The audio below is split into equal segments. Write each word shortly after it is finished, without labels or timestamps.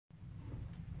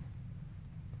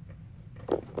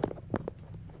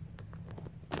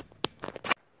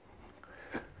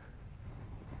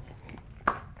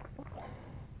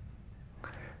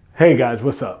Hey guys,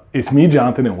 what's up? It's me,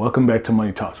 Jonathan, and welcome back to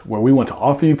Money Talks, where we want to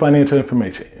offer you financial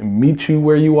information and meet you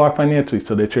where you are financially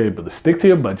so that you're able to stick to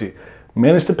your budget,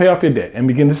 manage to pay off your debt, and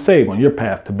begin to save on your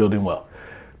path to building wealth.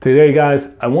 Today, guys,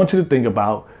 I want you to think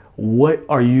about what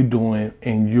are you doing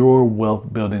in your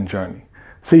wealth building journey.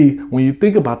 See, when you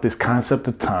think about this concept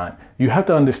of time, you have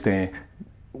to understand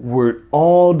we're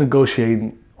all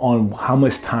negotiating on how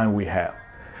much time we have.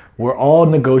 We're all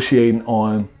negotiating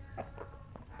on,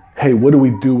 hey, what do we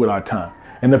do with our time?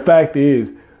 And the fact is,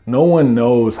 no one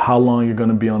knows how long you're going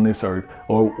to be on this earth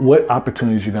or what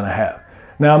opportunities you're going to have.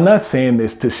 Now, I'm not saying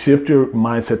this to shift your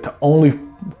mindset to only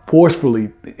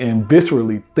forcefully and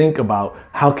viscerally think about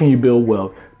how can you build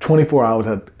wealth 24 hours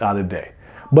out of the day.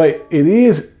 But it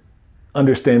is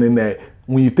understanding that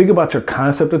when you think about your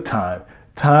concept of time,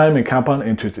 time and compound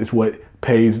interest is what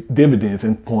pays dividends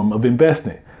in form of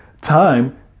investing.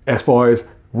 Time, as far as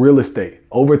real estate,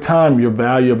 over time, your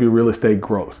value of your real estate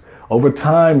grows. Over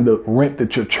time, the rent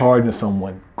that you're charging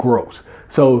someone grows.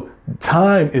 So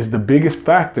time is the biggest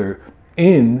factor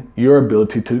in your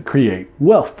ability to create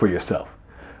wealth for yourself.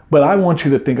 But I want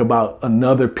you to think about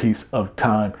another piece of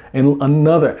time and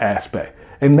another aspect.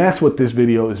 And that's what this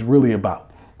video is really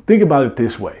about. Think about it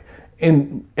this way.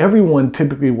 And everyone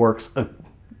typically works an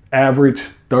average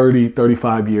 30,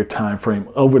 35 year time frame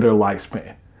over their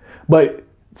lifespan. But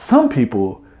some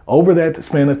people, over that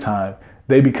span of time,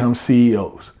 they become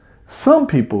CEOs. Some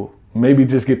people maybe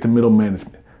just get to middle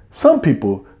management. Some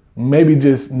people maybe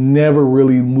just never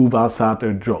really move outside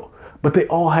their role. But they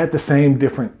all had the same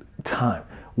different time.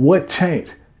 What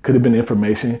changed? Could have been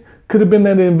information. Could have been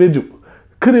that individual.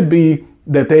 Could it be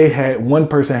that one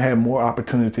person had more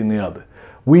opportunity than the other?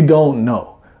 We don't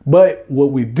know. But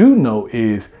what we do know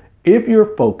is if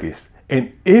you're focused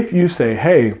and if you say,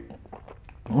 hey,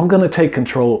 I'm going to take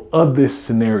control of this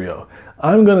scenario.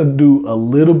 I'm going to do a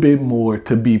little bit more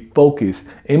to be focused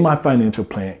in my financial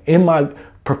plan, in my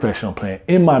professional plan,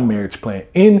 in my marriage plan,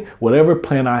 in whatever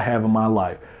plan I have in my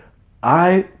life.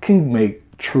 I can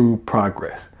make true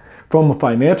progress. From a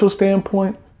financial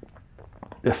standpoint,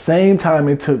 the same time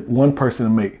it took one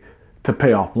person to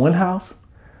pay off one house,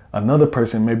 another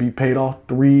person maybe paid off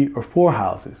 3 or 4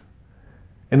 houses.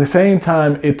 And the same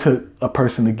time it took a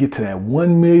person to get to that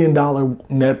 $1 million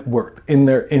net worth in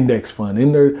their index fund,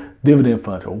 in their dividend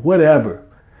fund or whatever,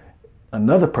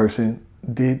 another person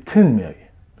did 10 million.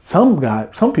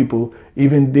 Some people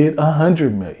even did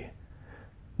 100 million.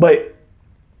 But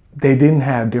they didn't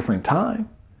have different time.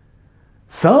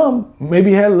 Some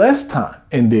maybe had less time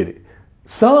and did it.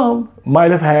 Some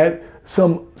might have had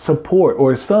some support,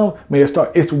 or some may have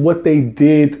started. It's what they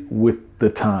did with the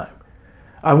time.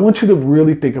 I want you to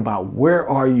really think about where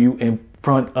are you in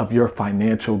front of your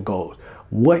financial goals?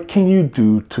 What can you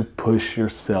do to push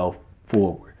yourself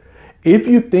forward? If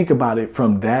you think about it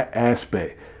from that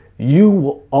aspect, you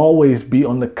will always be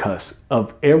on the cusp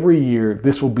of every year.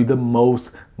 This will be the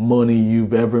most money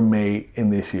you've ever made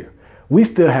in this year. We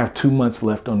still have 2 months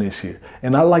left on this year.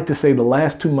 And I like to say the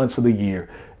last 2 months of the year,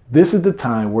 this is the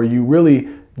time where you really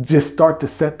just start to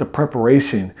set the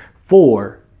preparation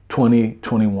for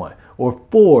 2021. Or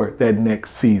for that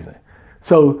next season.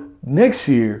 So next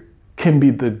year can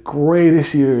be the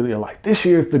greatest year of your life. This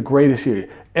year is the greatest year.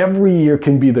 Every year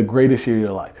can be the greatest year of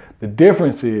your life. The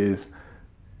difference is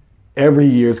every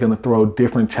year is going to throw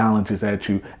different challenges at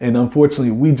you. And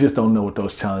unfortunately, we just don't know what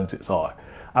those challenges are.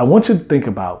 I want you to think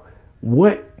about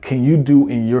what can you do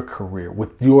in your career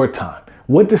with your time?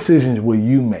 What decisions will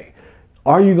you make?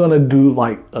 Are you going to do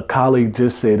like a colleague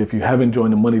just said? If you haven't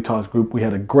joined the Money Talks group, we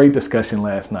had a great discussion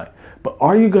last night. But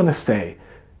are you going to say,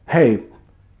 hey,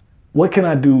 what can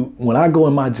I do when I go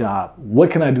in my job? What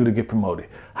can I do to get promoted?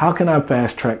 How can I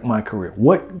fast track my career?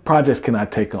 What projects can I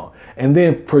take on? And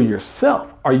then for yourself,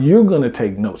 are you going to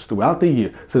take notes throughout the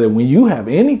year so that when you have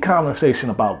any conversation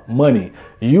about money,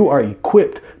 you are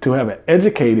equipped to have an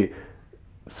educated,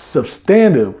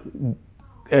 substantive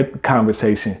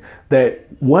conversation that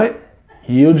what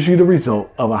yields you the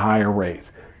result of a higher raise,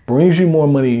 brings you more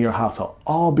money in your household,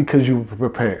 all because you were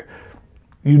prepared.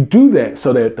 You do that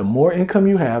so that the more income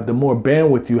you have, the more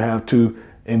bandwidth you have to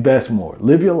invest more,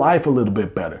 live your life a little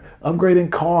bit better, upgrade a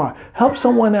car, help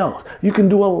someone else. You can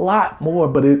do a lot more,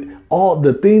 but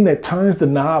the thing that turns the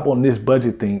knob on this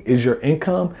budget thing is your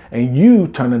income, and you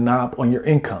turn the knob on your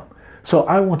income. So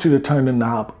I want you to turn the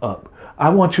knob up. I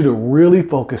want you to really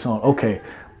focus on, okay,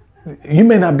 you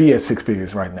may not be at 6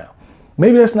 figures right now.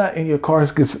 Maybe that's not in your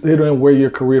cards considering where your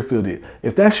career field is.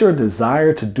 If that's your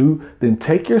desire to do, then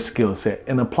take your skill set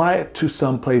and apply it to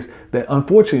some place that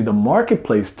unfortunately the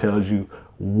marketplace tells you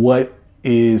what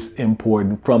is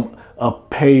important from a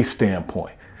pay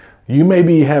standpoint. You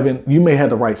may have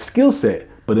the right skill set,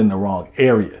 but in the wrong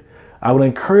area. I would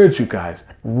encourage you guys,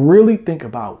 really think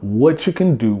about what you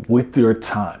can do with your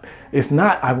time. It's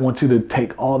not, I want you to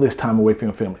take all this time away from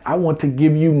your family. I want to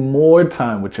give you more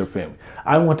time with your family.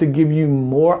 I want to give you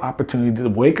more opportunity to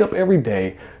wake up every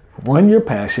day, run your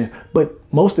passion, but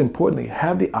most importantly,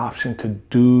 have the option to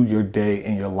do your day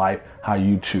and your life how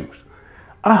you choose.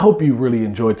 I hope you really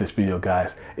enjoyed this video,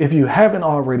 guys. If you haven't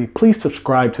already, please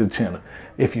subscribe to the channel.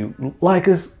 If you like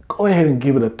us, go ahead and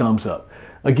give it a thumbs up.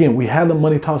 Again, we have the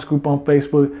Money Talks group on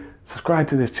Facebook. Subscribe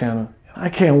to this channel. And I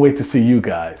can't wait to see you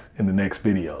guys in the next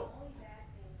video.